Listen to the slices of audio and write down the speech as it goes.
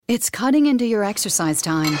It's cutting into your exercise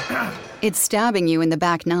time. It's stabbing you in the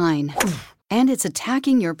back nine. And it's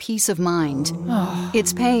attacking your peace of mind.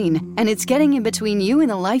 It's pain, and it's getting in between you and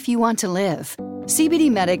the life you want to live.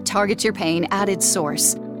 CBD Medic targets your pain at its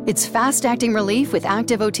source. It's fast-acting relief with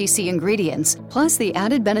active OTC ingredients, plus the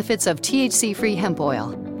added benefits of THC-free hemp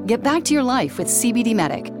oil. Get back to your life with CBD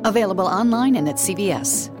Medic, available online and at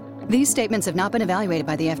CVS. These statements have not been evaluated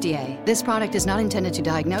by the FDA. This product is not intended to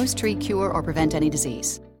diagnose, treat, cure, or prevent any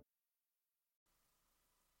disease.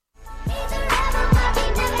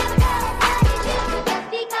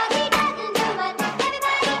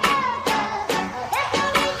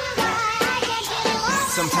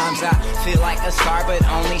 Sometimes I feel like a star, but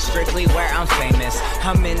only strictly where I'm famous.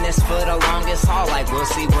 I'm in this for the longest haul, like we'll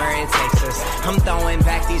see where it takes us. I'm throwing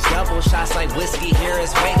back these double shots like whiskey here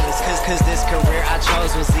is weightless. Cause this career I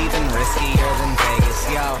chose was even riskier than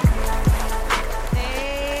Vegas, yo.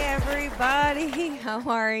 Hey everybody, how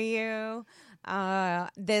are you?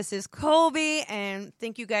 This is Colby, and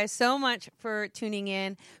thank you guys so much for tuning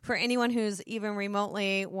in. For anyone who's even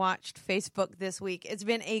remotely watched Facebook this week, it's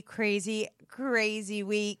been a crazy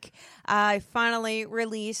week. I finally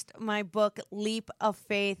released my book, Leap of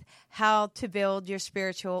Faith, How to Build Your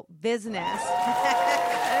Spiritual Business.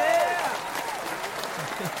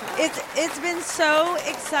 It's been so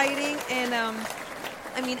exciting, and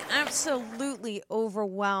absolutely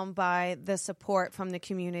overwhelmed by the support from the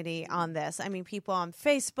community on this. I mean, people on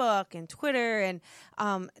Facebook and Twitter, and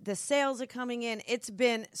the sales are coming in. It's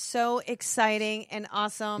been so exciting and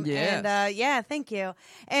awesome. Yes. And thank you.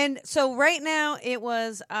 And so right now it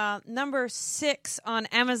was number 6 on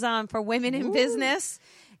Amazon for women in business.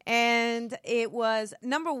 And it was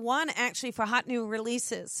number 1 actually for hot new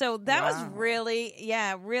releases. So that was really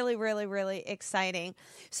exciting.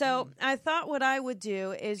 So I thought what I would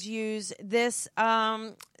do is use this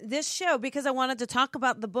show, because I wanted to talk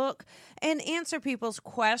about the book and answer people's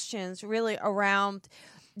questions really around,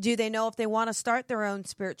 do they know if they want to start their own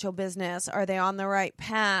spiritual business? Are they on the right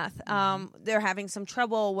path? They're having some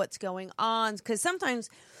trouble. What's going on? Because sometimes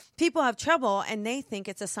people have trouble and they think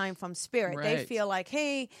it's a sign from Spirit. Right. They feel like,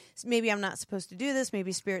 hey, maybe I'm not supposed to do this.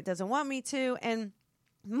 Maybe Spirit doesn't want me to. And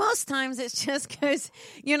most times it's just because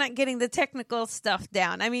you're not getting the technical stuff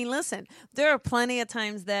down. I mean, listen, there are plenty of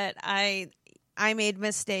times that I made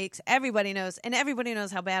mistakes. Everybody knows, and everybody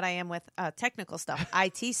knows how bad I am with technical stuff,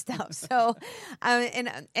 IT stuff. So,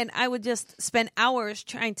 and I would just spend hours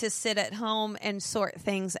trying to sit at home and sort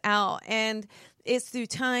things out. And it's through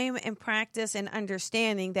time and practice and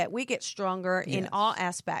understanding that we get stronger in all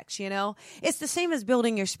aspects, you know? It's the same as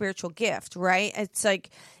building your spiritual gift, right? It's like,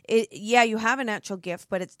 you have a natural gift,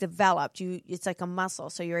 but it's developed. It's like a muscle,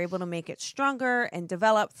 so you're able to make it stronger and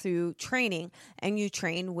develop through training, and you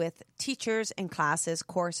train with teachers and classes,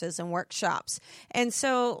 courses, and workshops. And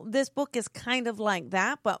so this book is kind of like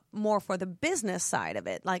that, but more for the business side of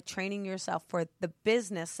it, like training yourself for the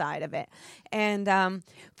business side of it. And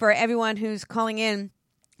for everyone who's calling in,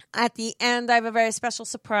 at the end, I have a very special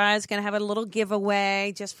surprise. Going to have a little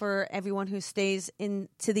giveaway just for everyone who stays in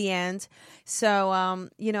to the end. So,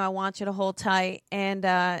 I want you to hold tight and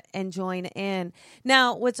join in.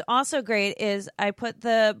 Now, what's also great is I put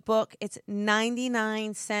the book, it's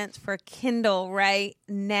 99 cents for Kindle right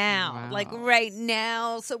now. Like right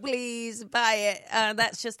now. So please buy it.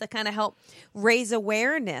 That's just to kind of help raise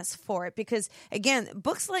awareness for it. Because, again,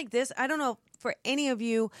 books like this, I don't know for any of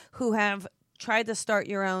you who have tried to start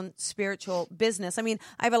your own spiritual business. I mean,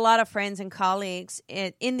 I have a lot of friends and colleagues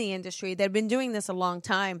in the industry that have been doing this a long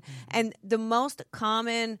time. And the most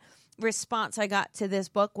common response I got to this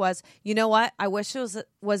book was, you know what? I wish it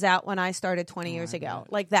was out when I started 20 years ago.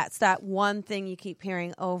 Like that's that one thing you keep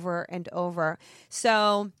hearing over and over.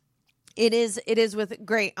 So it is with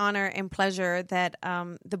great honor and pleasure that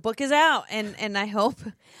the book is out, and I hope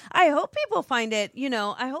people find it,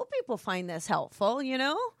 I hope people find this helpful,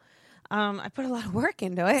 I put a lot of work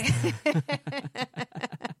into it.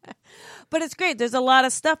 But it's great. There's a lot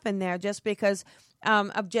of stuff in there just because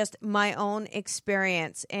of just my own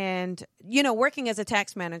experience and, working as a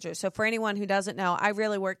tax manager. So for anyone who doesn't know, I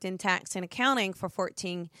really worked in tax and accounting for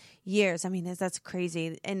 14 years. I mean, that's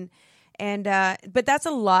crazy. But that's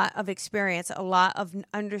a lot of experience, a lot of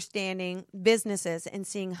understanding businesses and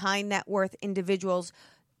seeing high net worth individuals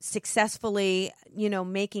successfully,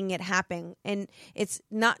 making it happen. And it's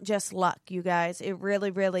not just luck, you guys. It really,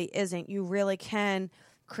 really isn't. You really can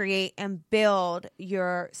create and build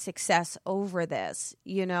your success over this,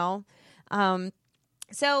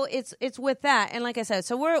 So it's with that. And like I said,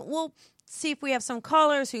 so we'll see if we have some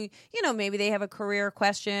callers who, maybe they have a career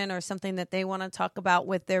question or something that they want to talk about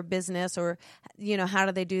with their business, or, how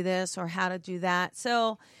do they do this or how to do that.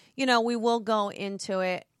 So, we will go into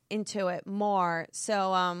it more.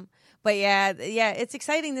 So, but yeah, it's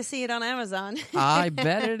exciting to see it on Amazon. I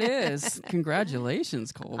bet it is.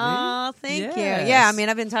 Congratulations, Colby. Oh, thank you. Yes. Yeah, I mean,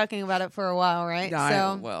 I've been talking about it for a while, right?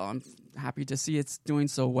 Well, I'm happy to see it's doing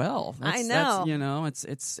so well. I know.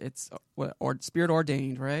 It's spirit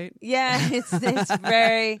ordained, right? Yeah, it's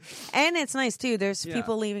very, and it's nice too. There's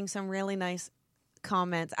people leaving some really nice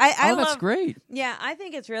comments. I that's love, great. Yeah, I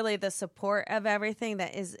think it's really the support of everything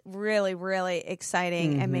that is really, really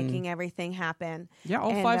exciting and making everything happen. Yeah,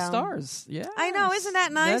 all 5 stars. Yeah, I know. Isn't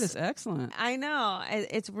that nice? That is excellent. I know.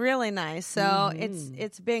 It's really nice. So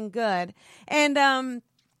it's been good. And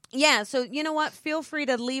yeah, so you know what? Feel free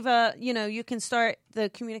to leave you can start the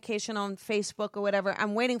communication on Facebook or whatever.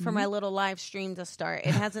 I'm waiting for my little live stream to start.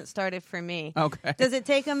 It hasn't started for me. Okay. Does it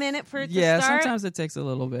take a minute for it to Yeah, start? sometimes it takes a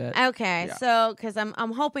little bit. Okay, Yeah. so because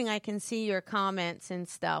I'm hoping I can see your comments and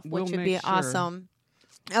stuff, which would be awesome.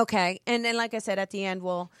 Okay, and then like I said, at the end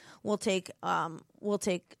we'll take a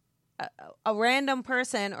random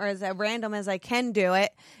person, or as random as I can do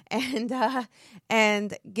it, and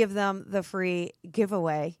give them the free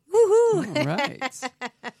giveaway. Woohoo! All right.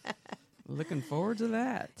 Looking forward to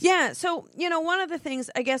that. Yeah. So one of the things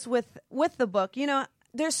I guess with the book,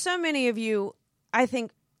 there's so many of you I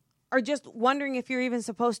think are just wondering if you're even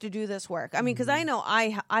supposed to do this work. I mean, because I know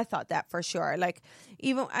I thought that for sure. Like,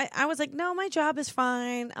 even I was like, no, my job is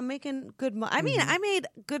fine. I'm making good money. I mean, I made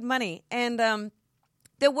good money, and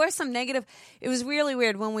there were some negative. It was really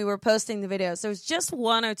weird when we were posting the videos. There was just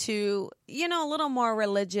one or two, a little more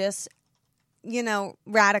religious,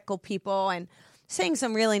 radical people, and saying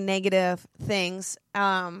some really negative things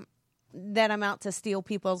that amount to steal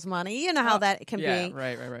people's money. You know how that can be.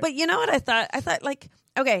 Right. But you know what I thought? I thought, like,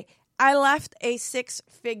 okay, I left a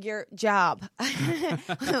 6-figure job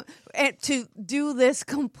to do this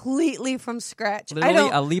completely from scratch. Literally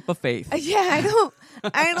a leap of faith. Yeah,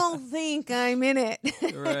 I don't think I'm in it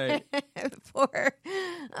Right. for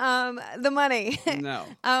the money. No.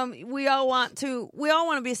 We all want to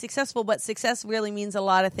be successful, but success really means a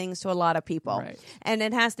lot of things to a lot of people. Right. And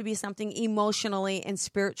it has to be something emotionally and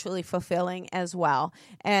spiritually fulfilling as well.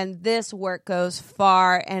 And this work goes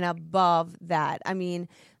far and above that. I mean,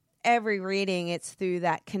 every reading, it's through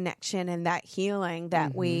that connection and that healing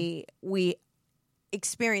that we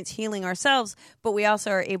experience healing ourselves, but we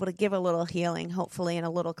also are able to give a little healing, hopefully, and a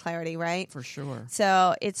little clarity, right? For sure.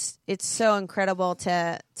 So it's so incredible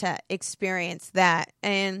to experience that.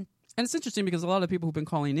 And it's interesting because a lot of people who've been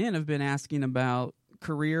calling in have been asking about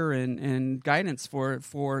career and guidance for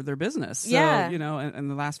their business. So, and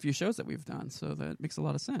the last few shows that we've done. So that makes a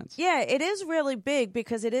lot of sense. Yeah, it is really big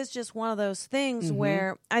because it is just one of those things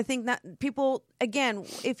where I think that people, again,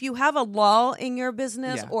 if you have a lull in your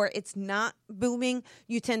business or it's not booming,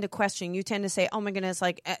 you tend to question. You tend to say, oh my goodness,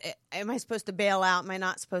 like, am I supposed to bail out? Am I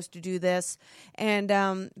not supposed to do this?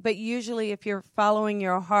 And but usually if you're following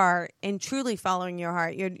your heart and truly following your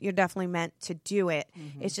heart, you're definitely meant to do it.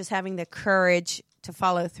 It's just having the courage to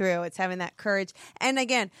follow through. It's having that courage. And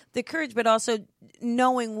again, the courage, but also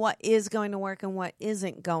knowing what is going to work and what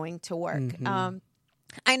isn't going to work.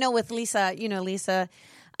 I know with Lisa, Lisa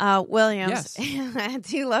Williams, yes. I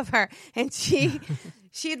do love her. And she'd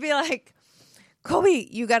be like, Colby,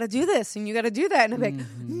 you got to do this and you got to do that. And I'm like,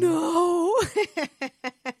 no,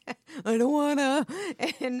 I don't want to.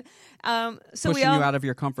 And so pushing you out of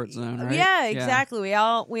your comfort zone, right? Yeah, exactly.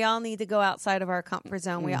 Yeah. We all need to go outside of our comfort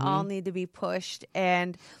zone. We all need to be pushed,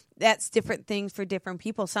 and that's different things for different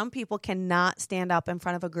people. Some people cannot stand up in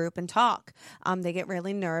front of a group and talk. They get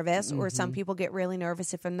really nervous, or some people get really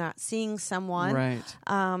nervous if I'm not seeing someone.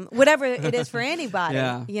 Right. Whatever it is for anybody,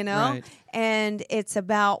 Right. And it's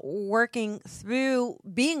about working through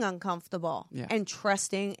being uncomfortable and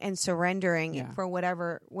trusting and surrendering for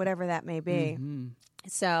whatever that may be.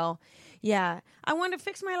 So, yeah, I want to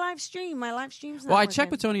fix my live stream. My live stream's not I working. checked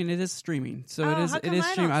with Tony and it is streaming, so Oh, it is how come I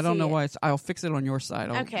streaming. don't I don't know see why. I'll fix it on your side.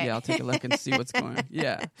 Okay. I'll take a look and see what's going on.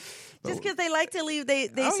 Yeah, Just because they like to leave, they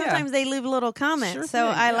Oh, sometimes they leave little comments, Sure so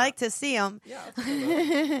thing, I yeah. like to see them.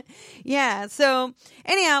 yeah. Yeah. So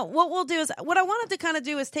anyhow, what we'll do is what I wanted to kind of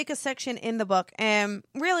do is take a section in the book and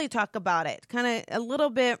really talk about it, kind of a little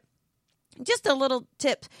bit, just a little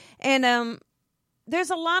tip. And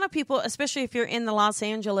there's a lot of people, especially if you're in the Los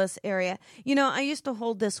Angeles area. I used to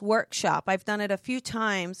hold this workshop. I've done it a few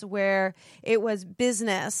times where it was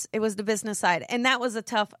business. It was the business side, and that was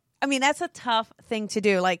that's a tough thing to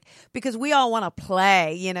do. Like, because we all want to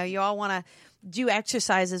play. You all want to do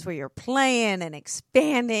exercises where you're playing and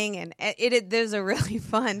expanding, and those are really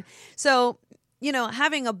fun. So,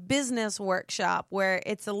 having a business workshop where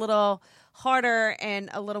it's a little harder and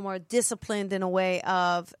a little more disciplined in a way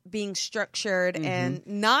of being structured and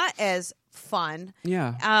not as fun.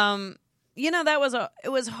 Yeah.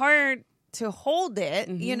 It was hard to hold it,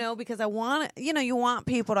 because I want, you want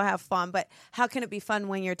people to have fun, but how can it be fun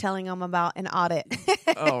when you're telling them about an audit?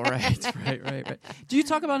 Oh, right. Do you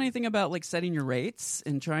talk about anything about like setting your rates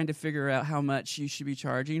and trying to figure out how much you should be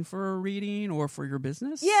charging for a reading or for your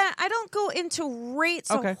business? Yeah, I don't go into rates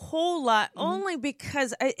a whole lot, only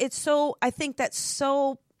because I think that's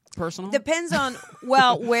so personal. Depends on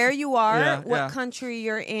where you are, what country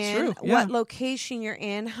you're in, what location you're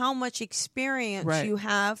in, how much experience you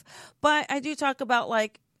have. But I do talk about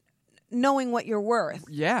like knowing what you're worth.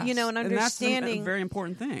 Yeah, and understanding. And that's a very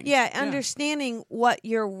important thing. Yeah, understanding what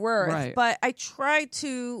you're worth. Right. But I tried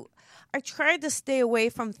to stay away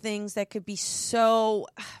from things that could be so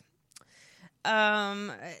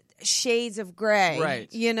shades of gray. Right.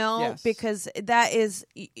 Yes. Because that is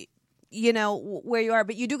where you are,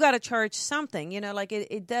 but you do got to charge something, like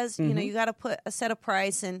it does, you got to put a set of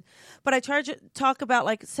price in, but I talk about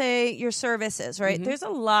like, say your services, right? There's a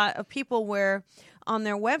lot of people where on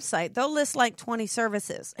their website, they'll list like 20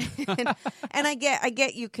 services and I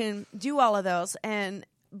get you can do all of those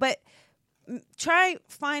but try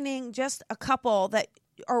finding just a couple that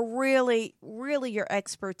are really, really your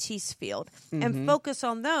expertise field and focus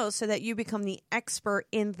on those so that you become the expert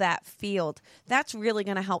in that field. That's really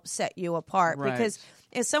going to help set you apart because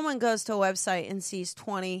if someone goes to a website and sees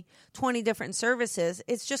 20 different services,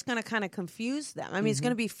 it's just going to kind of confuse them. I mean, it's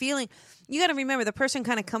going to be you got to remember the person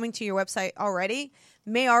kind of coming to your website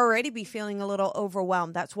may already be feeling a little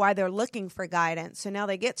overwhelmed. That's why they're looking for guidance. So now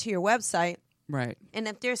they get to your website. Right. And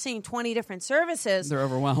if they're seeing 20 different services, they're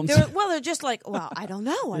overwhelmed. They're just like, I don't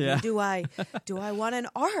know. I mean, do I want an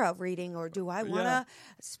aura reading or do I want a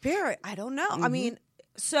spirit? I don't know. I mean,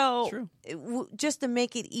 so just to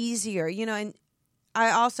make it easier, and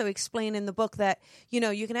I also explain in the book that, you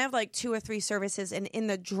can have like 2 or 3 services and in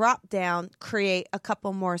the drop down create a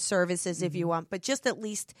couple more services if you want, but just at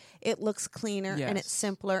least it looks cleaner and it's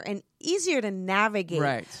simpler and easier to navigate.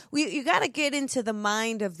 Right. You got to get into the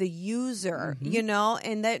mind of the user,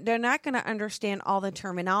 and they're not going to understand all the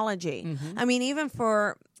terminology. I mean, even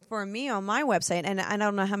for me on my website, and I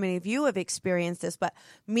don't know how many of you have experienced this, but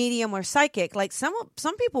medium or psychic, like some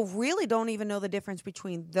people really don't even know the difference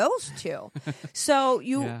between those two. So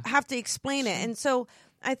you have to explain it. And so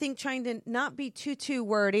I think trying to not be too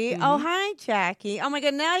wordy. Oh, hi, Jackie. Oh, my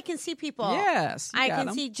God. Now I can see people. Yes. I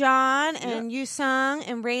can see John and Yusung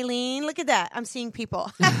and Raylene. Look at that. I'm seeing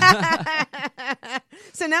people.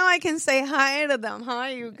 So now I can say hi to them. Hi,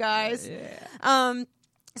 you guys.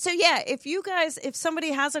 So if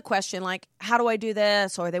somebody has a question like, how do I do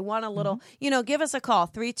this? Or they want a little, give us a call,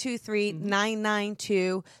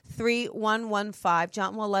 323-992-3115.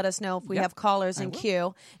 John will let us know if we have callers in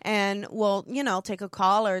queue and we'll, take a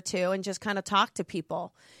call or two and just kind of talk to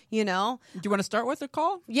people, Do you want to start with a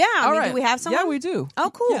call? Yeah. I mean, do we have someone? Yeah, we do.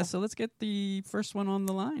 Oh, cool. Yeah, so let's get the first one on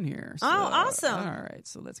the line here. So, awesome. All right,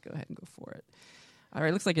 so let's go ahead and go for it. All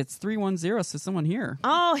right, looks like it's 310, so someone here.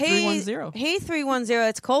 Oh, hey. 310. Hey, 310,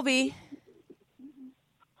 it's Colby.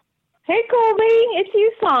 Hey, Colby, it's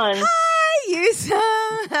Yusung. Hi,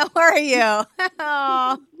 Yusung. How are you?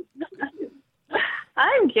 Oh.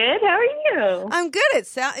 I'm good. How are you? I'm good.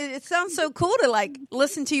 It sounds so cool to, like,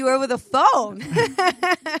 listen to you over the phone.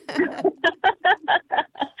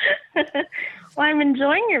 Well, I'm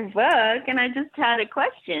enjoying your book, and I just had a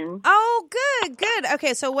question. Oh, good.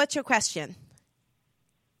 Okay, so what's your question?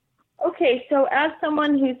 Okay, so as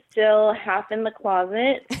someone who's still half in the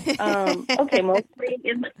closet, mostly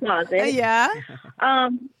in the closet. Yeah.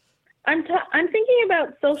 I'm thinking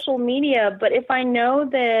about social media, but if I know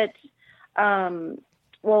that,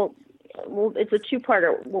 it's a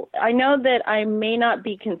two-parter. Well, I know that I may not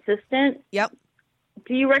be consistent. Yep.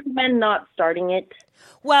 Do you recommend not starting it?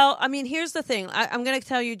 Well, I mean, here's the thing. I'm going to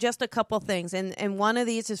tell you just a couple things, and one of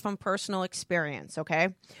these is from personal experience,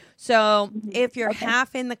 okay? So if you're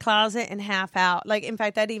half in the closet and half out, like, in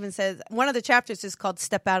fact, that even says, one of the chapters is called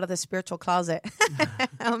Step Out of the Spiritual Closet.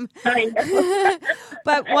 But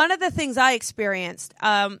one of the things I experienced,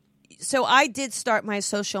 so I did start my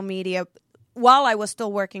social media while I was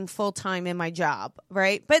still working full-time in my job,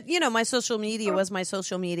 right? But, my social media was my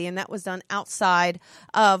social media, and that was done outside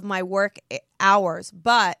of my work hours.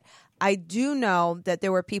 But I do know that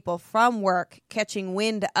there were people from work catching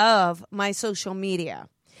wind of my social media.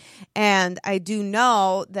 And I do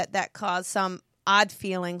know that caused some odd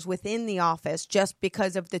feelings within the office just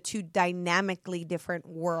because of the two dynamically different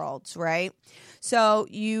worlds, right? So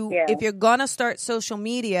if you're going to start social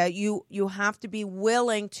media, you have to be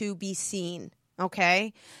willing to be seen,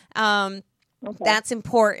 Okay. That's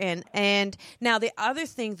important. And now the other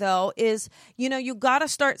thing, though, is, you got to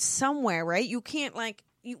start somewhere, right? You can't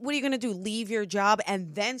what are you going to do? Leave your job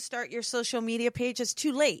and then start your social media page? It's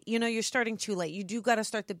too late. You're starting too late. You do got to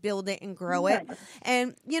start to build it and grow it.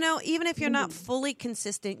 And, even if you're not fully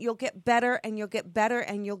consistent, you'll get better and you'll get better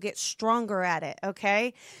and you'll get stronger at it.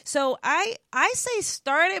 Okay. So I say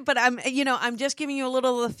start it, but I'm just giving you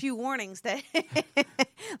a few warnings that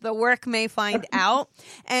the work may find out.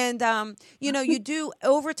 And, you do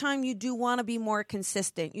over time, you do want to be more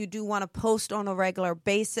consistent. You do want to post on a regular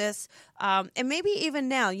basis. And maybe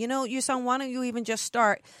even now, Yusung, why don't you even just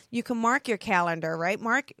start? You can mark your calendar, right?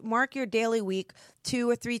 Mark your daily week 2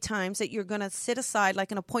 or 3 times that you're going to sit aside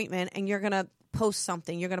like an appointment and you're going to post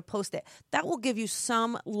something. You're going to post it. That will give you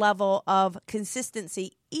some level of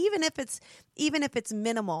consistency, even if it's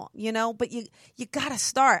minimal, but you got to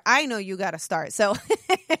start. I know you got to start. So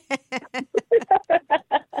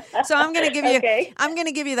So I'm going to give you I'm going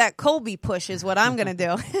to give you that Colby push is what I'm going to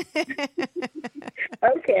do.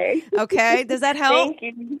 Okay. Okay. Does that help?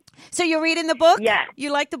 Thank you. So you're reading the book? Yeah.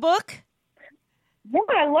 You like the book? Yeah,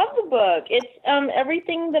 I love the book. It's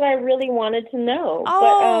everything that I really wanted to know.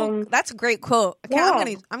 Oh, that's a great quote. Okay,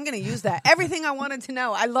 yeah. I'm gonna use that. Everything I wanted to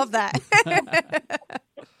know. I love that.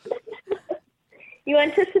 You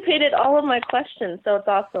anticipated all of my questions, so it's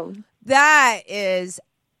awesome. That is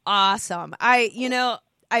awesome.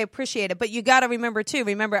 I appreciate it, but you got to remember too.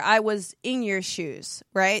 Remember, I was in your shoes,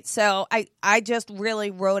 right? So I just really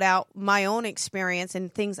wrote out my own experience and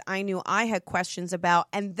things I knew I had questions about,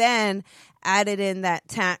 and then added in that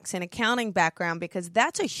tax and accounting background, because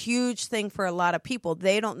that's a huge thing for a lot of people.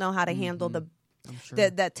 They don't know how to handle the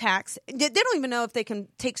tax. They don't even know if they can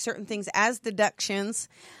take certain things as deductions.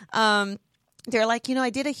 They're like,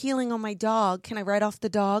 I did a healing on my dog. Can I write off the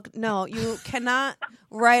dog? No, you cannot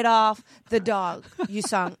write off the dog,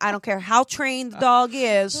 Yusung. I don't care how trained the dog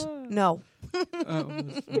is. No.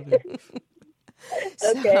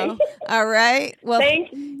 Okay. All right. Well,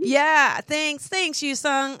 thank you. Yeah. Thanks,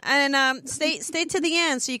 Yusung. And stay to the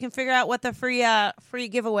end so you can figure out what the free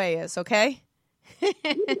giveaway is. Okay.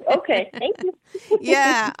 Okay. Thank you.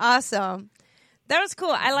 Yeah. Awesome. That was cool.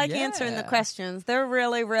 I like answering the questions. They're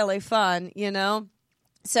really, really fun,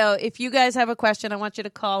 So if you guys have a question, I want you to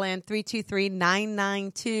call in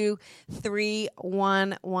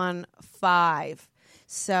 323-992-3115.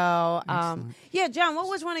 So, yeah, John, what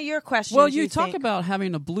was one of your questions? Well, you talk about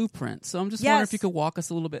having a blueprint. So I'm just wondering if you could walk us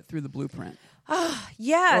a little bit through the blueprint.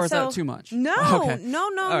 Yeah. Or is that too much? No, okay. no.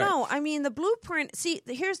 Right. I mean, the blueprint, see,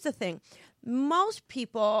 here's the thing. Most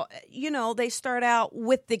people, they start out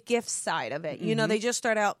with the gift side of it. They just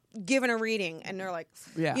start out giving a reading and they're like,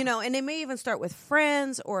 and they may even start with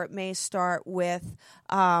friends, or it may start with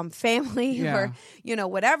family or,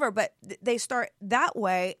 whatever. But they start that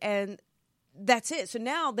way and that's it. So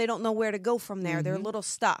now they don't know where to go from there. They're a little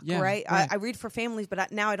stuck, right? I read for families,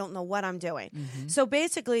 but now I don't know what I'm doing. So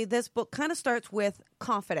basically, this book kind of starts with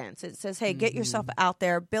confidence. It says, hey, get yourself out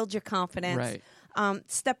there, build your confidence. Right.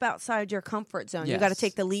 Step outside your comfort zone. Yes. You got to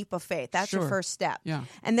take the leap of faith. That's your first step. Yeah.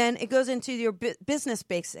 And then it goes into your business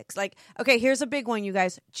basics. Like, okay, here's a big one, you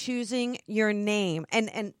guys. Choosing your name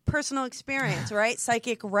and personal experience, right?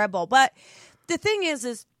 Psychic Rebel. But the thing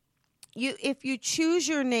is if you choose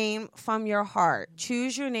your name from your heart,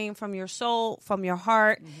 choose your name from your soul, from your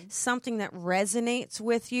heart, something that resonates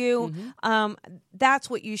with you, that's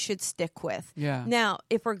what you should stick with. Yeah. Now,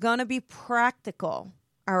 if we're going to be practical,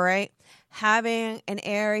 all right, having an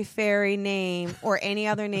airy-fairy name or any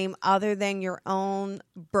other name other than your own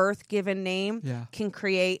birth-given name can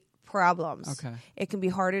create problems. Okay. It can be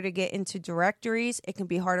harder to get into directories. It can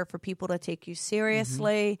be harder for people to take you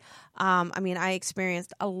seriously. I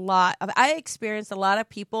experienced a lot of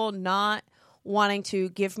people not wanting to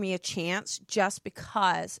give me a chance just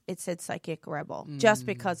because it said Psychic Rebel, just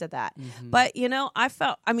because of that. But,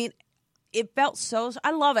 it felt so.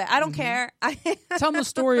 I love it. I don't care. Tell them the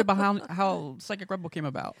story about how Psychic Rebel came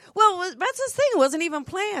about. Well, that's the thing. It wasn't even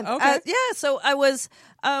planned. Okay. So I was,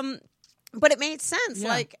 but it made sense. Yeah.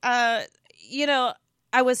 Like, I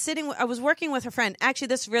was working with a friend. Actually,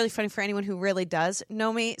 this is really funny for anyone who really does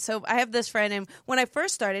know me. So I have this friend, and when I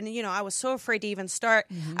first started, I was so afraid to even start.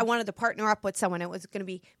 I wanted to partner up with someone. It was going to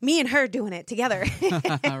be me and her doing it together.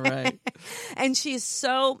 Right. And she's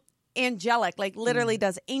so angelic, like literally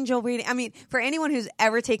does angel reading. I mean, for anyone who's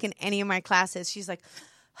ever taken any of my classes, she's like,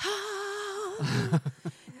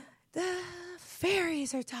 the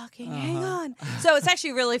fairies are talking. Hang on. So it's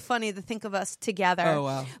actually really funny to think of us together. Oh,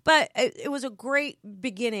 wow. But it was a great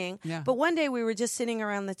beginning. Yeah. But one day we were just sitting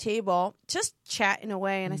around the table, just chatting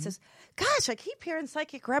away, and I says, gosh, I keep hearing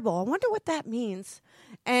Psychic Rebel. I wonder what that means.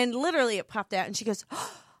 And literally it popped out and she goes,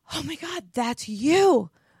 oh my God, that's you.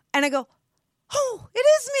 And I go, oh, it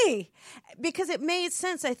is me. Because it made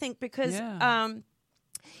sense, I think, because,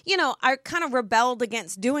 you know, I kind of rebelled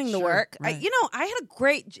against doing the work. Right. I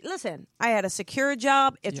had I had a secure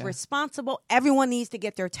job. It's responsible. Everyone needs to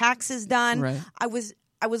get their taxes done. Right.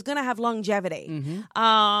 I was going to have longevity, and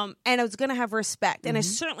I was going to have respect, and I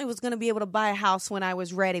certainly was going to be able to buy a house when I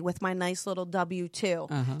was ready with my nice little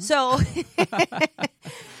W-2. So,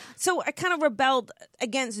 so I kind of rebelled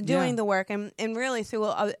against doing the work, and really through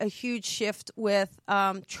a huge shift with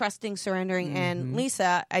trusting, surrendering, and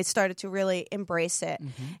Lisa, I started to really embrace it.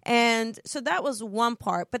 And so that was one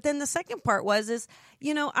part. But then the second part is,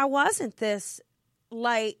 I wasn't this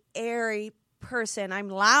light, airy person. I'm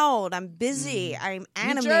loud, I'm busy, I'm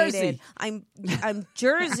animated, I'm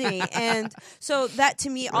Jersey. And so that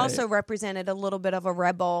to me also represented a little bit of a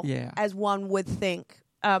rebel, as one would think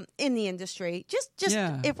in the industry. Just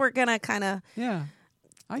if we're gonna kind of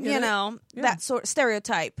that sort of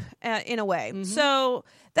stereotype in a way. So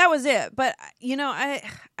that was it. But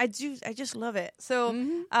I just love it. So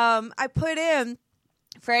I put in,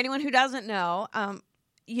 for anyone who doesn't know,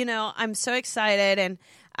 I'm so excited, and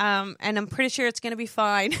I'm pretty sure it's going to be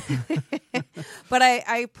fine. But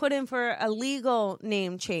I put in for a legal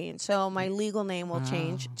name change. So my legal name will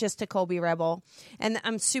change just to Colby Rebel. And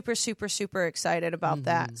I'm super, super, super excited about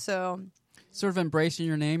that. So sort of embracing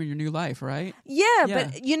your name and your new life, right? Yeah.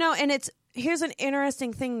 But, and here's an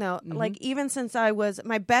interesting thing, though. Like, even since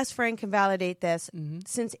my best friend can validate this,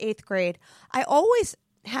 since 8th grade, I always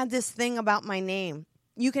had this thing about my name.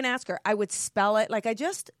 You can ask her. I would spell it. Like, I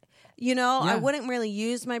wouldn't really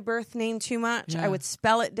use my birth name too much. I would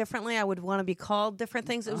spell it differently. I would want to be called different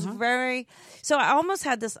things. It was so I almost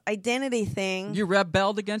had this identity thing. You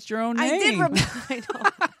rebelled against your own name. I did rebel. I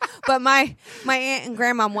know. But my aunt and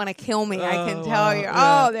grandma want to kill me, I can tell you.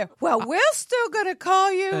 Yeah. We're still going to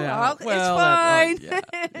call you. Yeah. It's fine.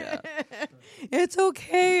 It's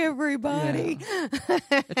okay, everybody. Yeah.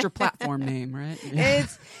 It's your platform name, right?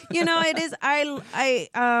 It's, it is.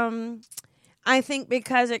 I think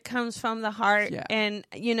because it comes from the heart, and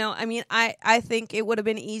I think it would have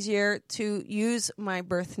been easier to use my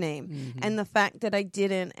birth name, and the fact that I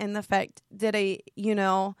didn't, and the fact that I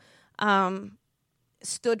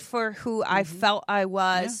stood for who I felt I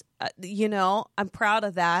was. I'm proud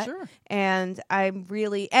of that, and I'm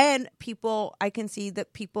really, and people, I can see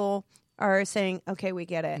that people are saying, "Okay, we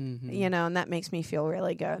get it," and that makes me feel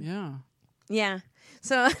really good. Yeah.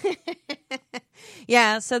 So,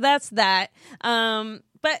 so that's that.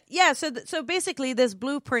 But yeah, so basically this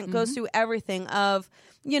blueprint goes through everything of,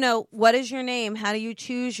 what is your name? How do you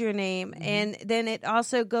choose your name? And then it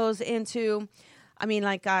also goes into,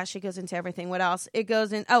 it goes into everything. What else? It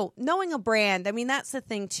goes in, knowing a brand. That's the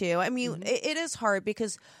thing too. It is hard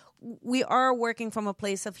because we are working from a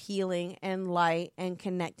place of healing and light and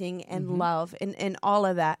connecting and love and all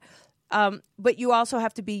of that. But you also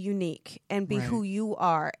have to be unique and be who you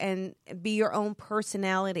are and be your own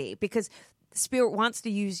personality, because Spirit wants to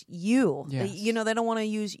use you. Yes. They don't want to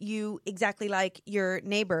use you exactly like your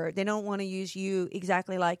neighbor. They don't want to use you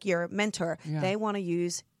exactly like your mentor. Yeah. They want to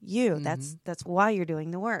use you. That's why you're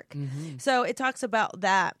doing the work. So it talks about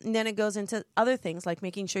that. And then it goes into other things like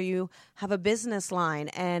making sure you have a business line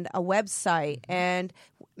and a website and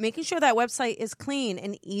making sure that website is clean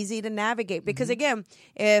and easy to navigate. Because again,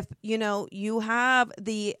 if you have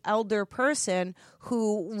the elder person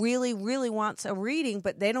who really, really wants a reading,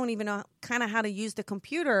 but they don't even know kind of how to use the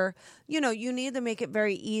computer, you need to make it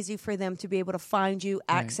very easy for them to be able to find you,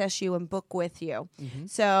 access you, and book with you.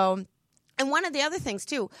 So, and one of the other things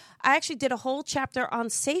too, I actually did a whole chapter on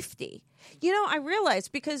safety. I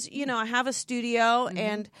realized because, I have a studio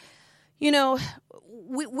and,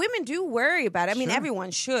 women do worry about it.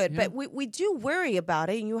 Everyone should, but we do worry about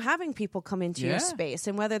it. And you're having people come into your space,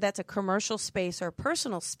 and whether that's a commercial space or a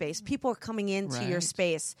personal space, people are coming into your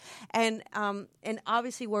space. And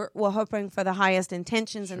obviously we're hoping for the highest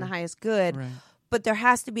intentions and the highest good, but there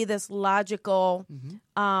has to be this logical,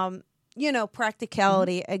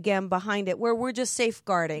 practicality again behind it, where we're just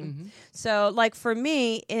safeguarding. So like for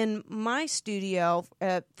me in my studio,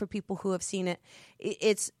 for people who have seen it,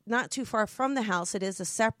 it's not too far from the house. It is a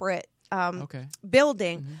separate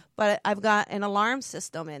building, but I've got an alarm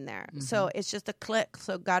system in there. So it's just a click.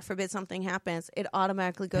 So God forbid something happens, it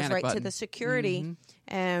automatically goes Panic button. To the security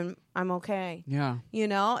and I'm okay. Yeah.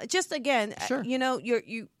 Just again,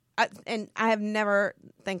 and I have never,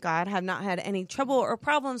 thank God, have not had any trouble or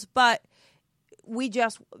problems, but we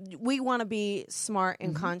want to be smart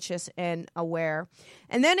and conscious and aware.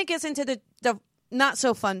 And then it gets into the not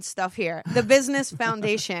so fun stuff here. The business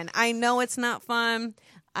foundation. I know it's not fun.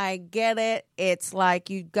 I get it. It's like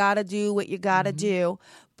you got to do what you got to do.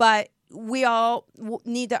 But we all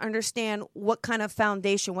need to understand what kind of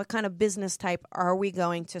foundation, what kind of business type are we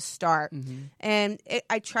going to start. And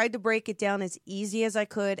I tried to break it down as easy as I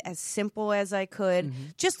could, as simple as I could,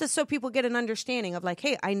 just so people get an understanding of like,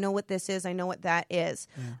 hey, I know what this is. I know what that is.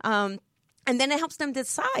 And then it helps them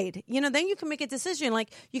decide. Then you can make a decision.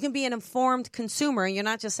 Like, you can be an informed consumer. You're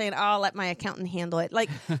not just saying, oh, I'll let my accountant handle it. Like,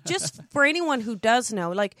 just for anyone who does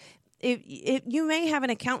know, like, if you may have an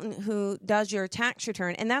accountant who does your tax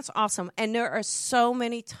return, and that's awesome. And there are so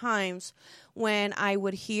many times when I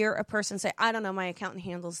would hear a person say, I don't know, my accountant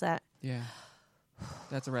handles that. Yeah.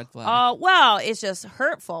 That's a red flag. Well, it's just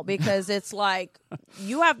hurtful because it's like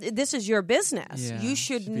this is your business. Yeah, you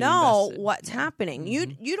should know invested. what's happening.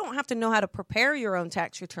 You don't have to know how to prepare your own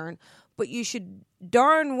tax return, but you should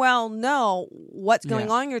darn well know what's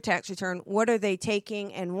going on in your tax return. What are they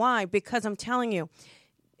taking and why? Because I'm telling you,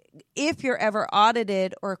 if you're ever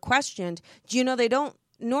audited or questioned, do you know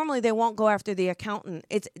normally they won't go after the accountant.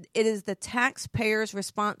 It is the taxpayer's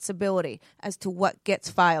responsibility as to what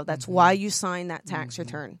gets filed. That's why you sign that tax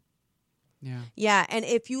return. Yeah. And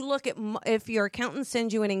if you look at, if your accountant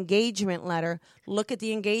sends you an engagement letter, look at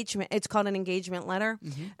the engagement. It's called an engagement letter.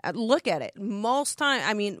 Look at it. Most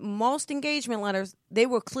engagement letters, they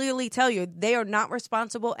will clearly tell you they are not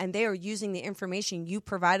responsible and they are using the information you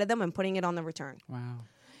provided them and putting it on the return. Wow.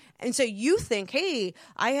 And so you think, hey,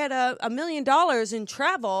 I had $1 million in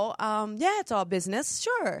travel. Yeah, it's all business.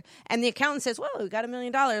 Sure. And the accountant says, well, we got $1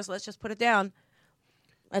 million. Let's just put it down.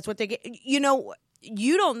 That's what they get. You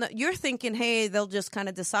don't know. You're thinking, hey, they'll just kind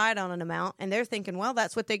of decide on an amount. And they're thinking, well,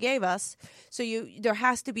 that's what they gave us. So there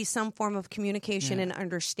has to be some form of communication and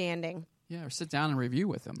understanding. Yeah, or sit down and review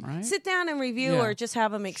with them, right? Sit down and review or just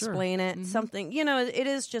have them explain it. Something, it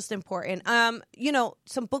is just important.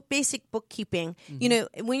 Some basic bookkeeping.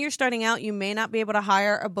 When you're starting out, you may not be able to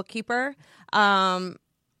hire a bookkeeper.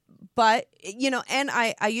 But, and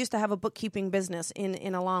I used to have a bookkeeping business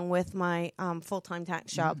in along with my full-time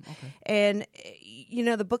tax job. And,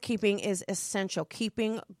 the bookkeeping is essential.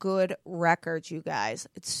 Keeping good records, you guys.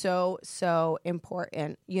 It's so, so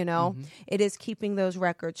important, It is keeping those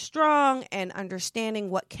records strong and understanding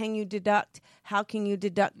what can you deduct, how can you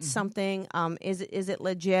deduct something, is it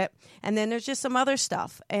legit? And then there's just some other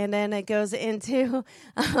stuff. And then it goes into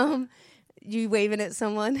you waving at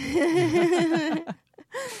someone.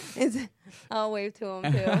 I'll wave to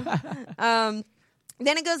him too.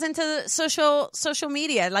 Then it goes into social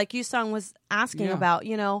media, like Yusong was asking about.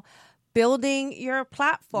 Building your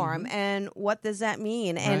platform and what does that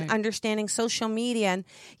mean, and understanding social media. And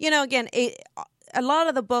again, a lot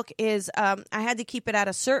of the book is I had to keep it at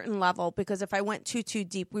a certain level because if I went too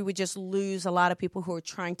deep, we would just lose a lot of people who are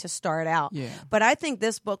trying to start out. Yeah. But I think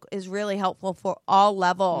this book is really helpful for all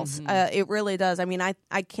levels. It really does. I mean, I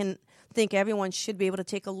can think everyone should be able to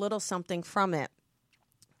take a little something from it.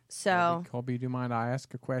 So, Colby, do you mind I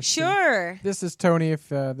ask a question? Sure. This is Tony. If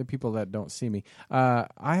the people that don't see me, I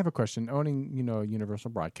have a question. Owning,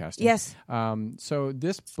 Universal Broadcasting. Yes. So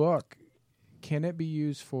this book, can it be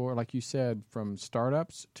used for, like you said, from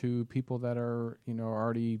startups to people that are,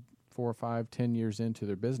 already 4, 5, 10 years into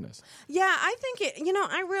their business? Yeah, I think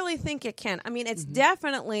I really think it can. I mean, it's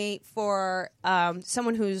definitely for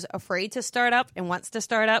someone who's afraid to start up and wants to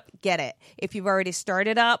start up, get it. If you've already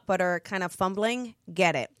started up but are kind of fumbling,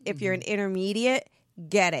 get it. If you're an intermediate,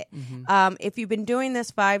 get it. If you've been doing this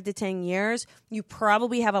 5 to 10 years, you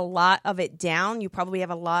probably have a lot of it down. You probably have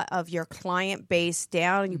a lot of your client base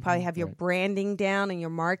down, and you probably have your branding down and your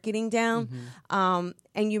marketing down.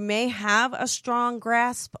 And you may have a strong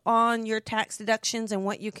grasp on your tax deductions and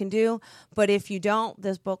what you can do. But if you don't,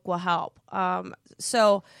 this book will help. I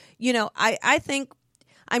think,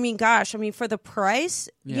 for the price,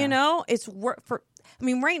 it's worth for. I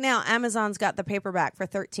mean, right now, Amazon's got the paperback for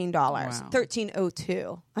 $13,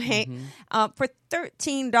 $13.02. Right? For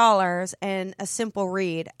 $13 and a simple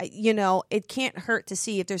read, it can't hurt to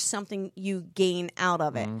see if there's something you gain out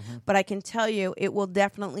of it. But I can tell you, it will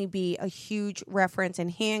definitely be a huge reference and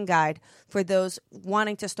hand guide for those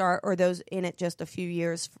wanting to start or those in it just a few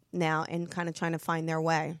years now and kind of trying to find their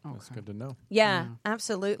way. Oh, that's good to know. Yeah,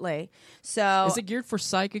 absolutely. So, is it geared for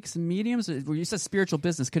psychics and mediums? You said spiritual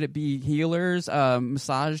business. Could it be healers,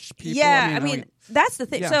 massage people? Yeah, I mean that's the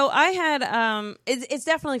thing. Yeah. So I had, it's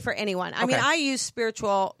definitely for anyone. I mean, I use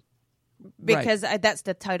spiritual because that's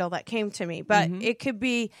the title that came to me, but it could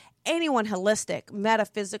be anyone holistic,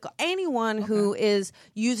 metaphysical, anyone who is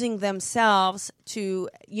using themselves to,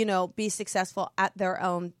 be successful at their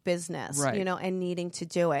own business, and needing to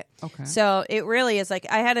do it. Okay. So it really is like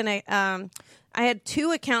I had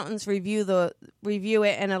 2 accountants review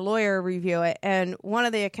it and a lawyer review it. And one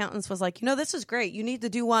of the accountants was like, this is great. You need to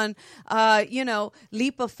do one,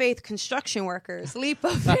 leap of faith construction workers, leap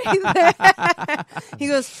of faith. He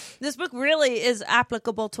goes, this book really is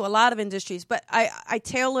applicable to a lot of industries, but I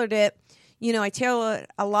tailored it. I tailor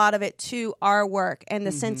a lot of it to our work and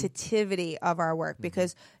the sensitivity of our work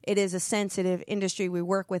because it is a sensitive industry. We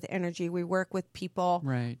work with energy. We work with people.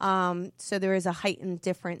 Right. So there is a heightened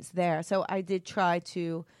difference there. So I did try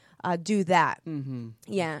to do that. Mm-hmm.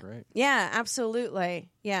 Yeah. Great. Yeah, absolutely.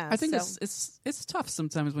 Yeah. I think it's tough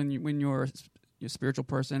sometimes when you're a spiritual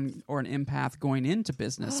person or an empath going into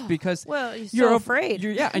business because you're so afraid.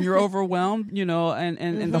 And you're overwhelmed,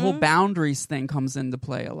 and the whole boundaries thing comes into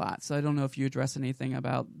play a lot. So I don't know if you address anything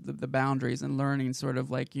about the boundaries and learning sort of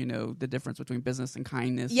like, the difference between business and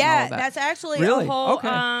kindness. Yeah, and all that. That's actually really? a whole, okay.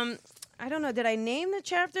 I don't know. Did I name the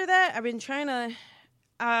chapter that? I've been trying to,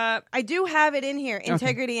 I do have it in here,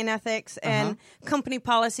 integrity and ethics and company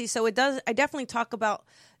policy. So I definitely talk about,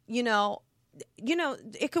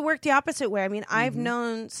 it could work the opposite way. I mean, I've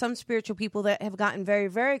known some spiritual people that have gotten very,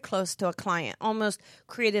 very close to a client, almost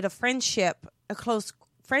created a close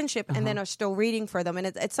friendship, and then are still reading for them. And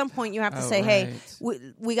at some point, you have to say, hey,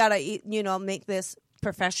 we got to, make this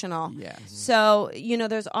professional. Yes. So,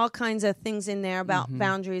 there's all kinds of things in there about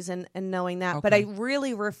boundaries and knowing that. Okay. But I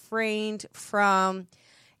really refrained from,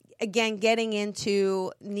 again, getting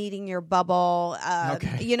into needing your bubble.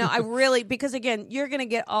 I really, because again, you're going to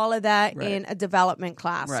get all of that in a development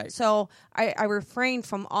class. Right. So I refrained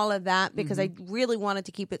from all of that because I really wanted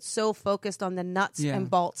to keep it so focused on the nuts and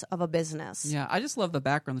bolts of a business. Yeah, I just love the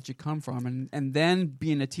background that you come from. And then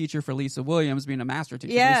being a teacher for Lisa Williams, being a master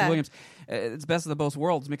teacher for Lisa Williams, it's best of the both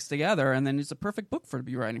worlds mixed together. And then it's a perfect book to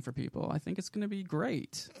be writing for people. I think it's going to be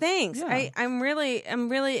great. Thanks. Yeah. I'm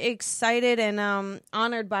really excited and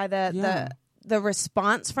honored by the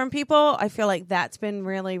response from people. I feel like that's been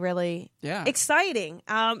really, really exciting.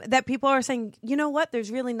 That people are saying, you know what, there's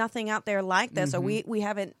really nothing out there like this, or we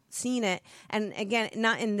haven't seen it. And again,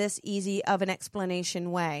 not in this easy of an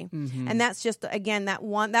explanation way. And that's just, again, that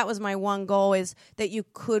was my one goal, is that you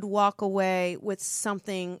could walk away with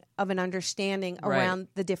something of an understanding around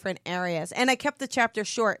the different areas. And I kept the chapter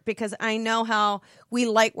short because I know how we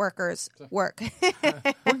light workers work.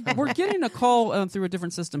 We're getting a call through a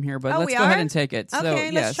different system here, but let's go ahead and take it.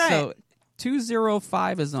 Okay, let's try it.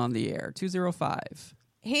 205 is on the air. 205.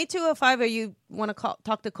 Hey, 205, are you want to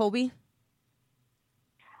talk to Colby?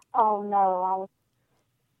 Oh, no.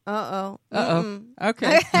 Uh-oh.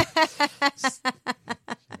 Okay.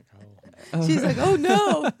 She's like, oh,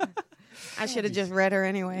 no. I should have just read her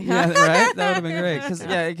anyway. Yeah, right? That would have been great. Because,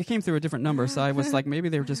 it came through a different number, so I was like, maybe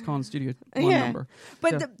they were just calling Studio One number.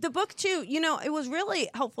 But the book, too, it was really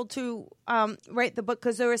helpful to write the book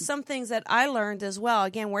because there were some things that I learned as well.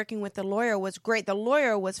 Again, working with the lawyer was great. The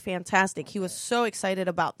lawyer was fantastic. He was so excited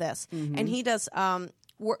about this. And he does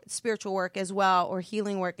spiritual work as well, or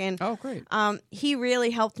healing work. And great. He really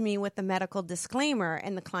helped me with the medical disclaimer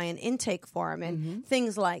and the client intake form and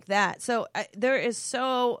things like that. So there is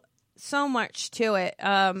so much to it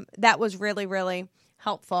that was really, really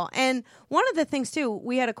helpful. And one of the things too,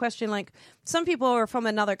 we had a question, like some people are from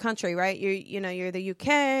another country, right? You're the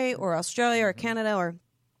UK or Australia or Canada or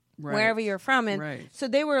wherever you're from. And so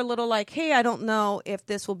they were a little like, hey, I don't know if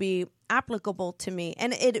this will be applicable to me.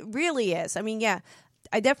 And it really is. I mean,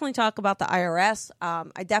 I definitely talk about the IRS.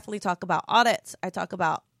 I definitely talk about audits. I talk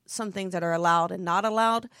about some things that are allowed and not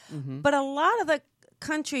allowed. But a lot of the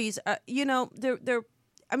countries, they're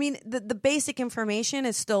I mean, the basic information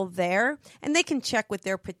is still there, and they can check with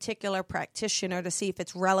their particular practitioner to see if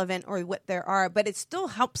it's relevant or what there are, but it still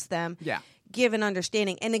helps them give an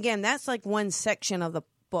understanding. And again, that's like one section of the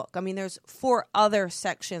book. I mean, there's 4 other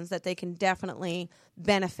sections that they can definitely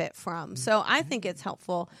benefit from. So I think it's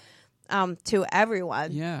helpful to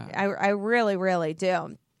everyone. Yeah. I really, really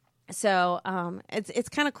do. So it's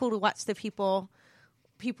kind of cool to watch the people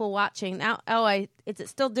watching. Now, is it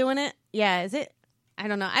still doing it? Yeah, is it? I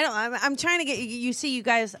don't know. I'm trying to get you. See, you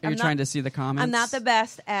guys. You're trying to see the comments. I'm not the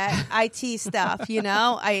best at IT stuff, but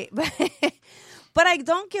I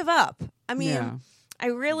don't give up. I mean, I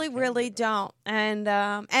really don't. And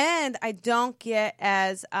I don't get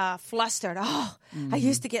as flustered. Oh, I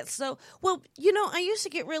used to get I used to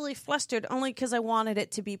get really flustered only because I wanted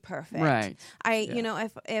it to be perfect. Right.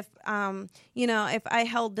 If I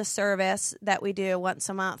held the service that we do once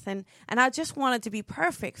a month and I just wanted to be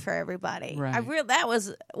perfect for everybody. Right. That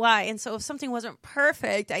was why. And so if something wasn't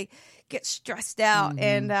perfect, I get stressed out.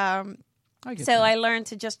 And I learned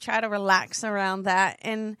to just try to relax around that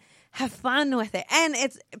and have fun with it. And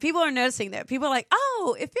people are noticing that. People are like,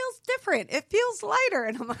 oh, it feels different. It feels lighter.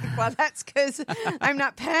 And I'm like, well, that's because I'm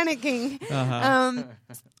not panicking.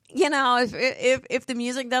 If the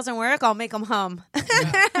music doesn't work, I'll make them hum.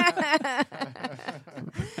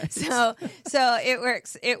 So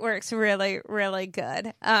it works really, really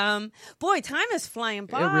good. Boy, time is flying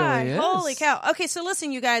by. It really is. Holy cow. Okay, so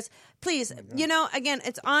listen, you guys, please, again,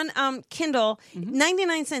 it's on Kindle,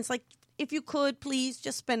 99 cents. Like, if you could, please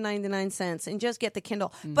just spend 99 cents and just get the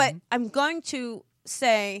Kindle. But I'm going to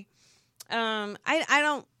say, I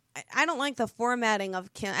don't like the formatting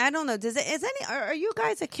of Kindle. I don't know. Are you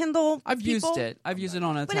guys a Kindle I've people? used it. I've used it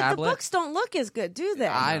on a But tablet. the books don't look as good, do they?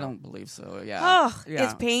 I don't believe so. Yeah. Oh, yeah.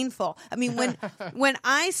 it's painful. I mean, when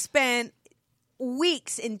I spent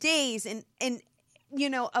weeks and days and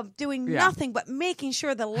of doing nothing but making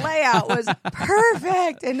sure the layout was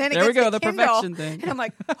perfect, and then there we go, the the Kindle, perfection thing. and I'm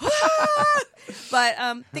like, ah!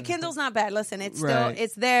 But the Kindle's not bad. Listen, it's still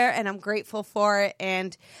it's there, and I'm grateful for it.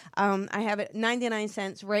 And I have it 99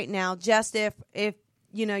 cents right now, just if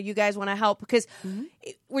you guys want to help, because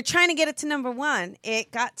we're trying to get it to number 1.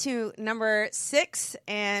 It got to number 6,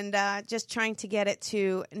 and just trying to get it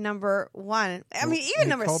to number 1. I mean, even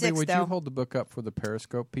number Colby, 6, would though. you hold the book up for the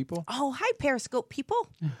Periscope people? Oh, hi, Periscope people.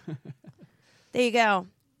 There you go.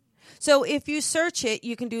 So if you search it,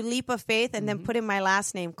 you can do Leap of Faith and then put in my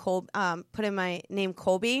last name, put in my name,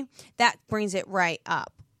 Colby. That brings it right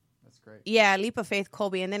up. That's great. Yeah, Leap of Faith,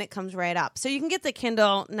 Colby, and then it comes right up. So you can get the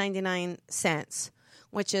Kindle 99 cents.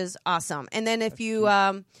 Which is awesome. And then if you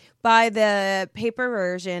buy the paper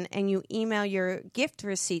version and you email your gift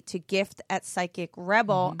receipt to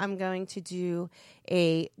gift@psychicrebel, I'm going to do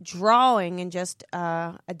a drawing in just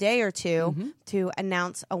a day or two to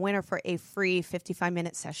announce a winner for a free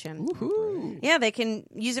 55-minute session. Woohoo. Yeah, they can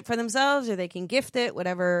use it for themselves or they can gift it,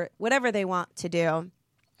 whatever they want to do.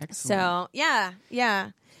 Excellent. So, yeah.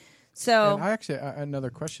 So, And I actually, another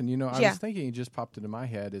question, I was thinking, it just popped into my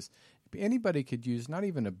head, is anybody could use, not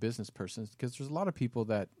even a business person, because there's a lot of people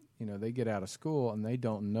that, they get out of school and they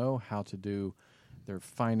don't know how to do their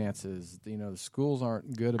finances. The schools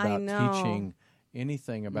aren't good about teaching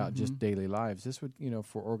anything about just daily lives. This would,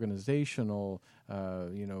 for organizational,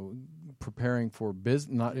 preparing for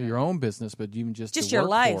business, not your own business, but even just the your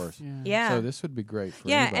workforce. life. Yeah. So this would be great for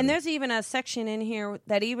yeah, anybody. and there's even a section in here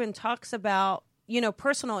that even talks about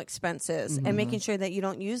personal expenses and making sure that you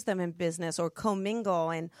don't use them in business or commingle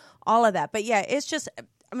and all of that. But yeah, it's just,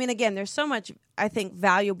 again, there's so much, I think,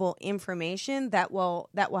 valuable information that will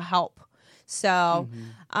help. So,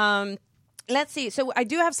 let's see. So I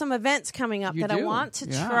do have some events coming up I want to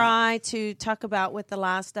try to talk about with the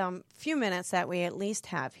last few minutes that we at least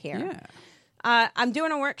have here. Yeah. I'm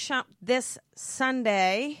doing a workshop this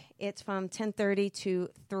Sunday. It's from 10:30 to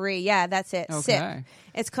 3. Yeah, that's it. Okay. SIP.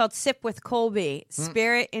 It's called SIP with Colby,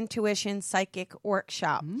 Spirit, Intuition, Psychic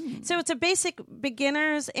Workshop. So it's a basic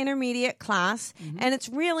beginner's intermediate class, and it's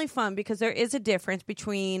really fun because there is a difference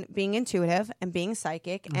between being intuitive and being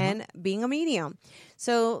psychic and being a medium.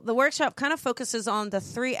 So the workshop kind of focuses on the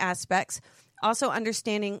 3 aspects, also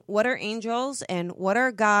understanding what are angels and what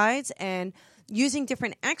are guides, and using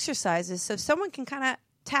different exercises so someone can kind of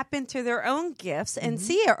tap into their own gifts and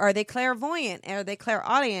see it. Are they clairvoyant? Are they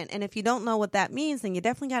clairaudient? And if you don't know what that means, then you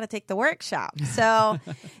definitely got to take the workshop. So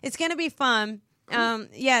it's going to be fun.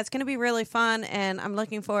 It's going to be really fun, and I'm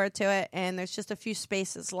looking forward to it. And there's just a few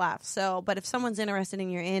spaces left. So, but if someone's interested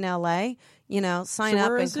and you're in LA, sign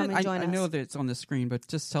up and come and join us. I know that it's on the screen, but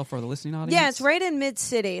just tell for the listening audience. Yeah, it's right in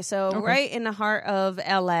Mid-City, so right in the heart of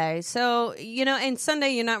LA. So, and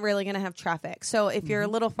Sunday you're not really going to have traffic. So if you're a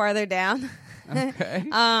little farther down, okay.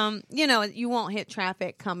 You won't hit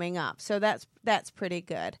traffic coming up. So that's pretty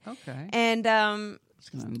good. Okay. And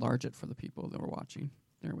just going to enlarge it for the people that were watching.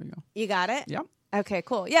 There we go. You got it? Yep. Okay,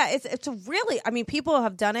 cool. Yeah, it's a really, people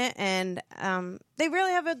have done it, and they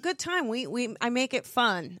really have a good time. I make it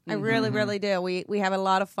fun. I really do. We have a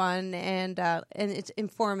lot of fun, and it's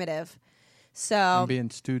informative. So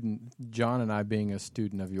and John and I being a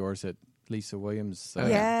student of yours at Lisa Williams.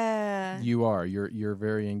 You're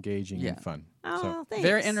very engaging and fun. Oh, thanks.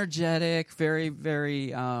 Very energetic, very,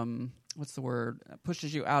 very what's the word?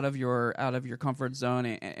 Pushes you out of your comfort zone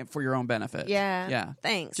and for your own benefit. Yeah.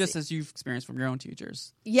 Thanks. Just as you've experienced from your own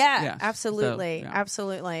teachers. Yeah. Absolutely. So,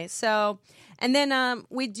 absolutely. So, and then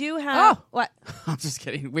we do have what? I'm just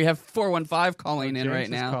kidding. We have 415 calling in James right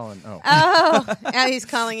is now. Calling. Oh, he's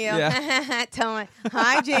calling you. Yeah. Tell him,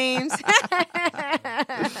 hi, James.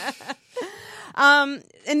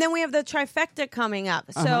 And then we have the trifecta coming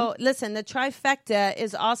up. So listen, the trifecta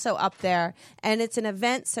is also up there, and it's an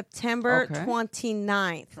event September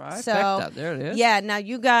 29th. Trifecta, so there it is. Yeah. Now,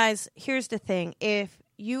 you guys, here's the thing: if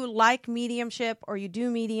you like mediumship or you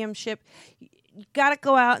do mediumship, you got to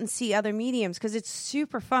go out and see other mediums because it's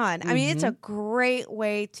super fun. I mean, it's a great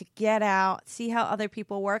way to get out, see how other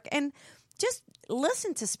people work, and just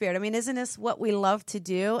listen to spirit. I mean, isn't this what we love to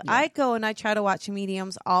do? Yeah. I go and I try to watch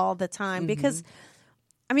mediums all the time because,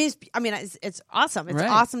 it's awesome. It's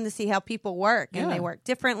awesome to see how people work, and they work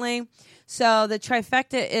differently. So the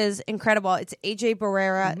trifecta is incredible. It's AJ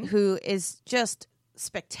Barrera, who is just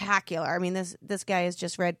spectacular. I mean, this guy has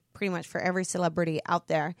just read pretty much for every celebrity out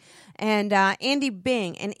there. And Andy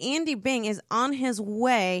Bing. And Andy Bing is on his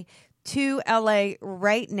way to LA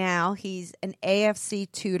right now. He's an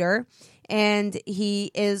AFC tutor. And he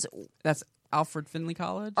is... That's Alfred Finley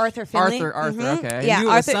College? Arthur Finley. Arthur, okay. Yeah, I knew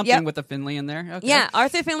it was something with the Finley in there. Okay. Yeah,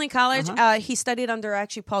 Arthur Finley College. He studied under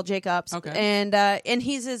actually Paul Jacobs. Okay. And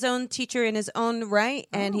he's his own teacher in his own right,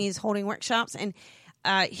 and he's holding workshops, and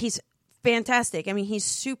he's fantastic. I mean, he's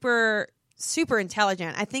super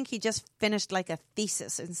intelligent. I think he just finished like a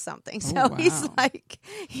thesis in something. So he's like,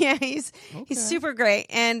 he's super great,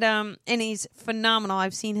 and he's phenomenal.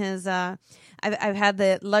 I've seen his... I've had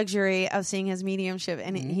the luxury of seeing his mediumship,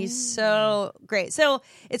 and he's so great. So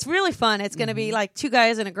it's really fun. It's going to be like two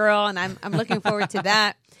guys and a girl, and I'm looking forward to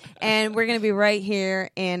that. And we're going to be right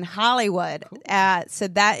here in Hollywood. Cool. So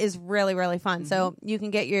that is really, really fun. So you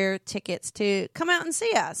can get your tickets to come out and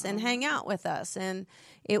see us and hang out with us, and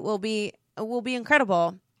it will be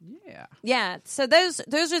incredible. Yeah. So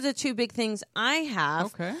those are the two big things I have.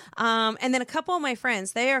 Okay. And then a couple of my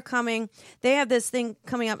friends, they are coming. They have this thing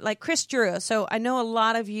coming up, like Chris Drew. So I know a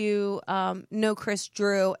lot of you know Chris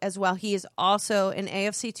Drew as well. He is also an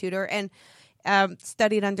AFC tutor and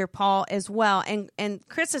studied under Paul as well. And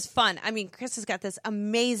Chris is fun. I mean, Chris has got this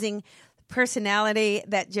amazing personality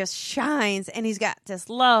that just shines, and he's got this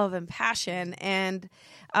love and passion, and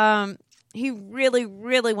he really,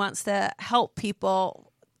 really wants to help people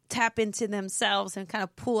tap into themselves and kind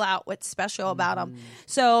of pull out what's special about them.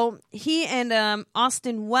 So he and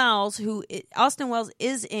Austin Wells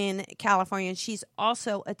is in California, and she's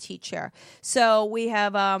also a teacher. So we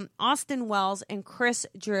have Austin Wells and Chris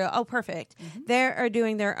Drew. Oh, perfect. They are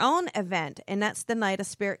doing their own event, and that's the Night of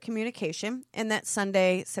Spirit Communication, and that's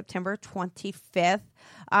Sunday, September 25th.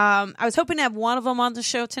 I was hoping to have one of them on the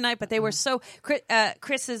show tonight, but they were so...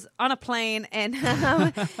 Chris is on a plane, and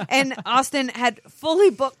and Austin had fully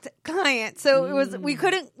booked clients, so it was we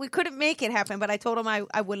couldn't make it happen. But I told him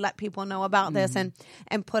I would let people know about this and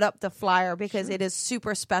put up the flyer because it is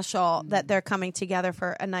super special that they're coming together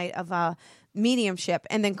for a night of mediumship.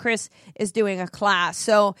 And then Chris is doing a class.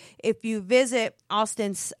 So if you visit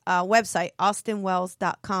Austin's website,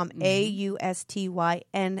 austinwells.com,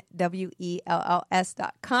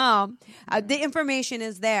 AustynWells.com, the information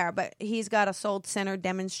is there, but he's got a soul-centered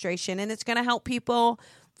demonstration, and it's going to help people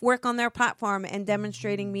work on their platform and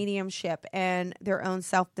demonstrating mediumship and their own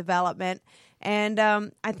self-development. And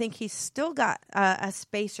I think he's still got a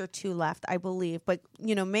space or two left, I believe. But,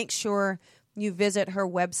 make sure you visit her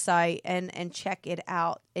website and check it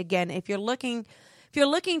out. Again, if you're looking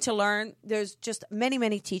to learn, there's just many,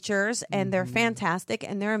 many teachers, and they're fantastic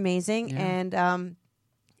and they're amazing. Yeah. And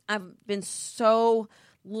I've been so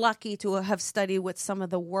lucky to have studied with some of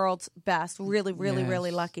the world's best. Really, really,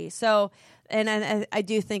 really lucky. So, and I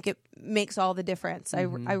do think it makes all the difference. I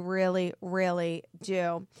really, really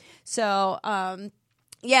do. So,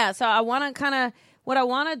 so I want to kind of... What I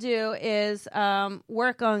want to do is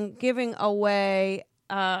work on giving away.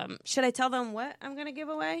 Should I tell them what I'm going to give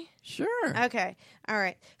away? Sure. Okay. All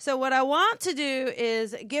right. So what I want to do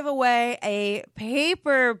is give away a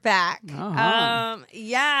paperback.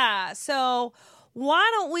 So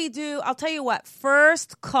why don't we do, I'll tell you what,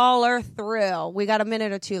 first caller through. We got a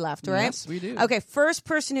minute or two left, right? Yes, we do. Okay, first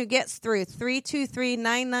person who gets through,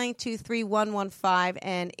 323-992-3115.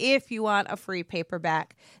 And if you want a free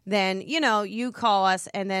paperback, then, you call us,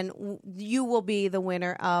 and then you will be the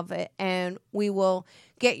winner of it. And we will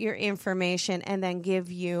get your information and then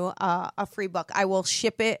give you a free book. I will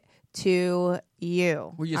ship it to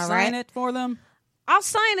you. Will you all sign right? it for them? I'll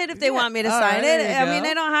sign it if they want me to sign it. I mean,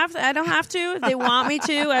 they don't have to. I don't have to. If they want me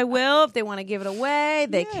to, I will. If they want to give it away,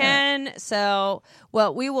 they can. So,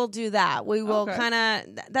 well, we will do that. We will kind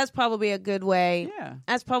of. That's probably a good way. Yeah.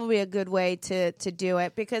 That's probably a good way to do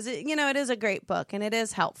it because it is a great book and it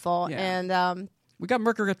is helpful and. We got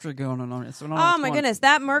Mercury retrograde going on it. So oh my goodness,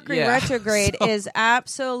 that Mercury retrograde is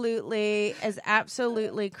absolutely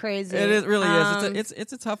crazy. It really is.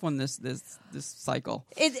 It's a tough one. This cycle.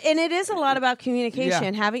 It is a lot about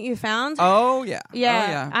communication. Haven't you found? Oh yeah.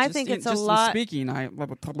 Yeah. I think it's a lot. In speaking, I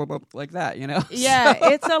like that. Yeah,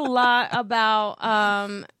 it's a lot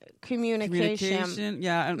about. Communication.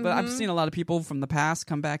 Yeah, but I've seen a lot of people from the past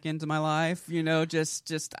come back into my life,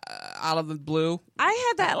 just out of the blue.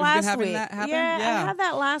 I had that last week. That happen? Yeah, I had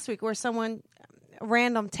that last week where someone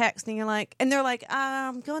random text and they're like,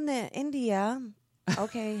 I'm going to India.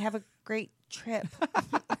 Okay, have a great trip.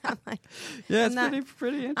 I'm like, it's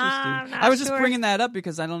pretty interesting. I was just bringing that up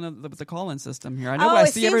because I don't know the call-in system here. I know it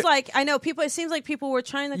seems like people were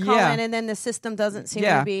trying to call in, and then the system doesn't seem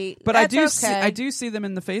to be. But I do see them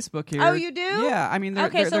in the Facebook here. Oh, you do? Yeah, I mean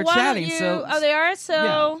they're so chatting. They are.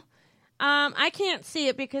 So I can't see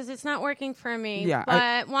it because it's not working for me. Yeah,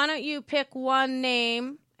 but why don't you pick one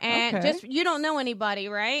name and you don't know anybody,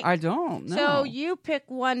 right? I don't. No. So you pick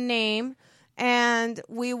one name. And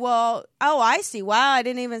we will. Oh, I see. Wow, I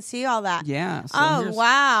didn't even see all that. Yeah. So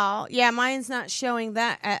wow. Yeah, mine's not showing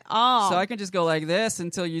that at all. So I can just go like this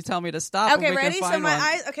until you tell me to stop. Okay, ready? So my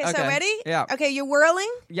eyes. Okay, so ready? Yeah. Okay, you're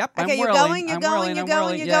whirling. Yep. Okay, you're going. You're going. You're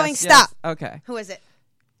going. You're going. Stop. Okay. Who is it?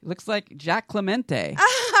 Looks like Jack Clemente.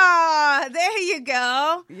 Ah, there you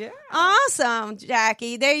go. Yeah. Awesome,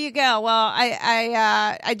 Jackie. There you go. Well,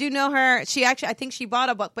 I do know her. I think she bought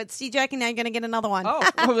a book, but see, Jackie, now you're going to get another one. Oh,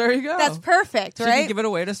 well, there you go. That's perfect, right? She can give it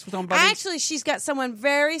away to somebody. Actually, she's got someone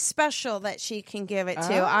very special that she can give it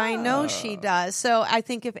to. I know she does. So I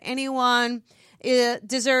think if anyone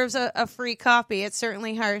deserves a free copy, it's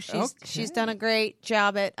certainly her. She's done a great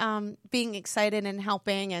job at being excited and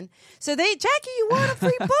helping. And so Jackie, you won a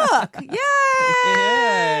free book. Yay!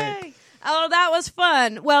 Yay! Oh, that was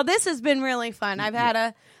fun. Well, this has been really fun. I've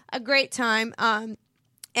had a great time.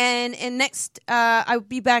 And next, I'll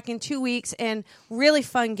be back in 2 weeks, and really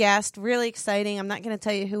fun guest, really exciting. I'm not going to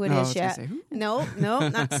tell you who it is yet. No,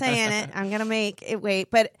 not saying it. I'm going to make it wait.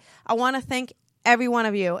 But I want to thank every one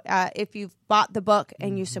of you. If you've bought the book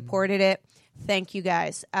and you supported it, thank you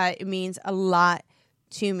guys. It means a lot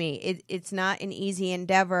to me. It's not an easy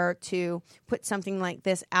endeavor to put something like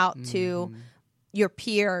this out to your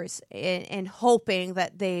peers and hoping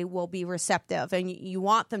that they will be receptive, and you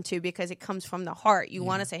want them to because it comes from the heart. You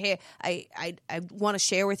want to say, hey, I want to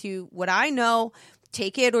share with you what I know.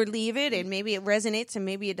 Take it or leave it, and maybe it resonates and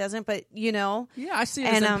maybe it doesn't, but Yeah, I see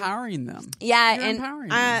it as empowering them. Yeah, You're empowering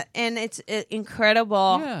them. And it's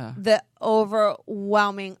incredible, the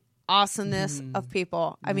overwhelming awesomeness of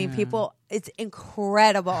people. I mean, people, it's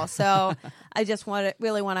incredible. So I just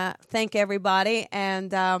really want to thank everybody.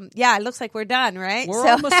 And it looks like we're done, right? We're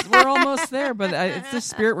almost there, but it's the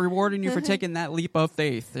Spirit rewarding you for taking that leap of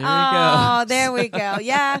faith. There you go. Oh, there we go.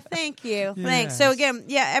 Yeah, thank you. Yes. Thanks. So again,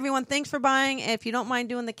 everyone, thanks for buying. If you don't mind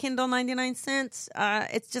doing the Kindle 99 cents,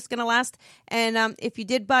 it's just going to last. And if you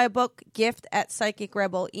did buy a book, gift at Psychic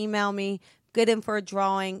Rebel, email me. Good in for a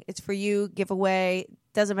drawing. It's for you. Giveaway.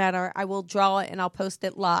 Doesn't matter. I will draw it and I'll post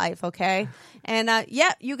it live, okay? And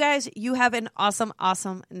you guys, you have an awesome,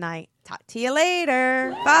 awesome night. Talk to you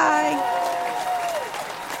later. Bye.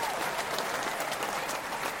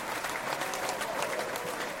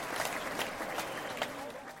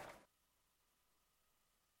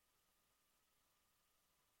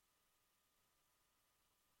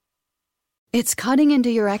 It's cutting into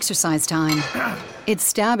your exercise time. It's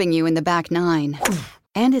stabbing you in the back nine.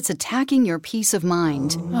 And it's attacking your peace of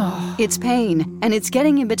mind. It's pain, and it's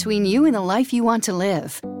getting in between you and the life you want to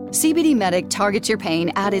live. CBD Medic targets your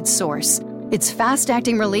pain at its source. It's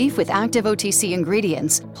fast-acting relief with active OTC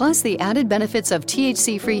ingredients, plus the added benefits of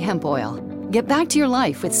THC-free hemp oil. Get back to your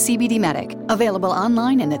life with CBD Medic, available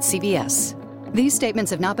online and at CVS. These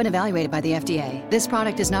statements have not been evaluated by the FDA. This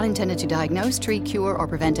product is not intended to diagnose, treat, cure, or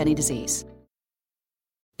prevent any disease.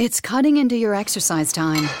 It's cutting into your exercise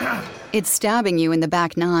time. It's stabbing you in the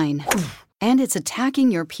back nine. And it's attacking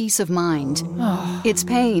your peace of mind. It's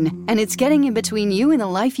pain, and it's getting in between you and the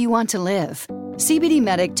life you want to live. CBD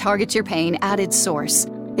Medic targets your pain at its source.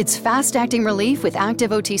 It's fast-acting relief with active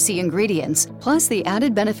OTC ingredients, plus the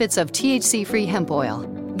added benefits of THC-free hemp oil.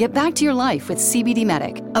 Get back to your life with CBD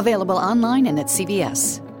Medic, available online and at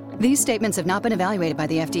CVS. These statements have not been evaluated by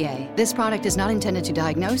the FDA. This product is not intended to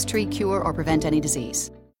diagnose, treat, cure, or prevent any disease.